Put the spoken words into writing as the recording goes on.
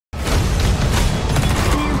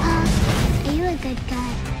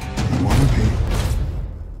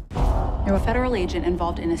You're a federal agent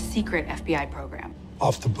involved in a secret FBI program.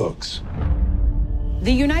 Off the books.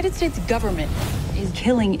 The United States government is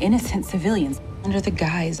killing innocent civilians under the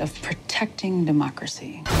guise of protecting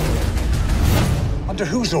democracy. Under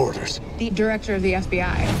whose orders? The director of the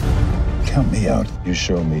FBI. Count me out. You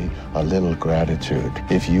show me a little gratitude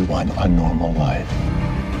if you want a normal life.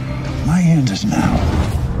 My end is now.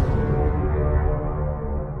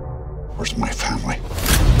 Where's my family?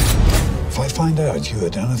 If I find out you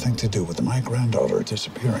had anything to do with my granddaughter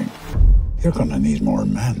disappearing, you're gonna need more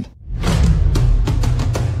men.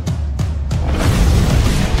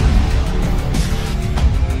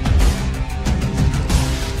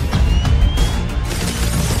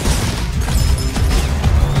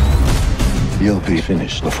 You'll be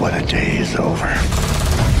finished before the day is over.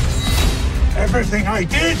 Everything I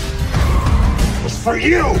did was for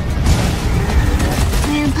you!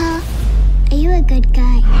 Grandpa, are you a good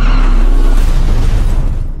guy?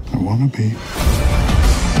 I wanna be.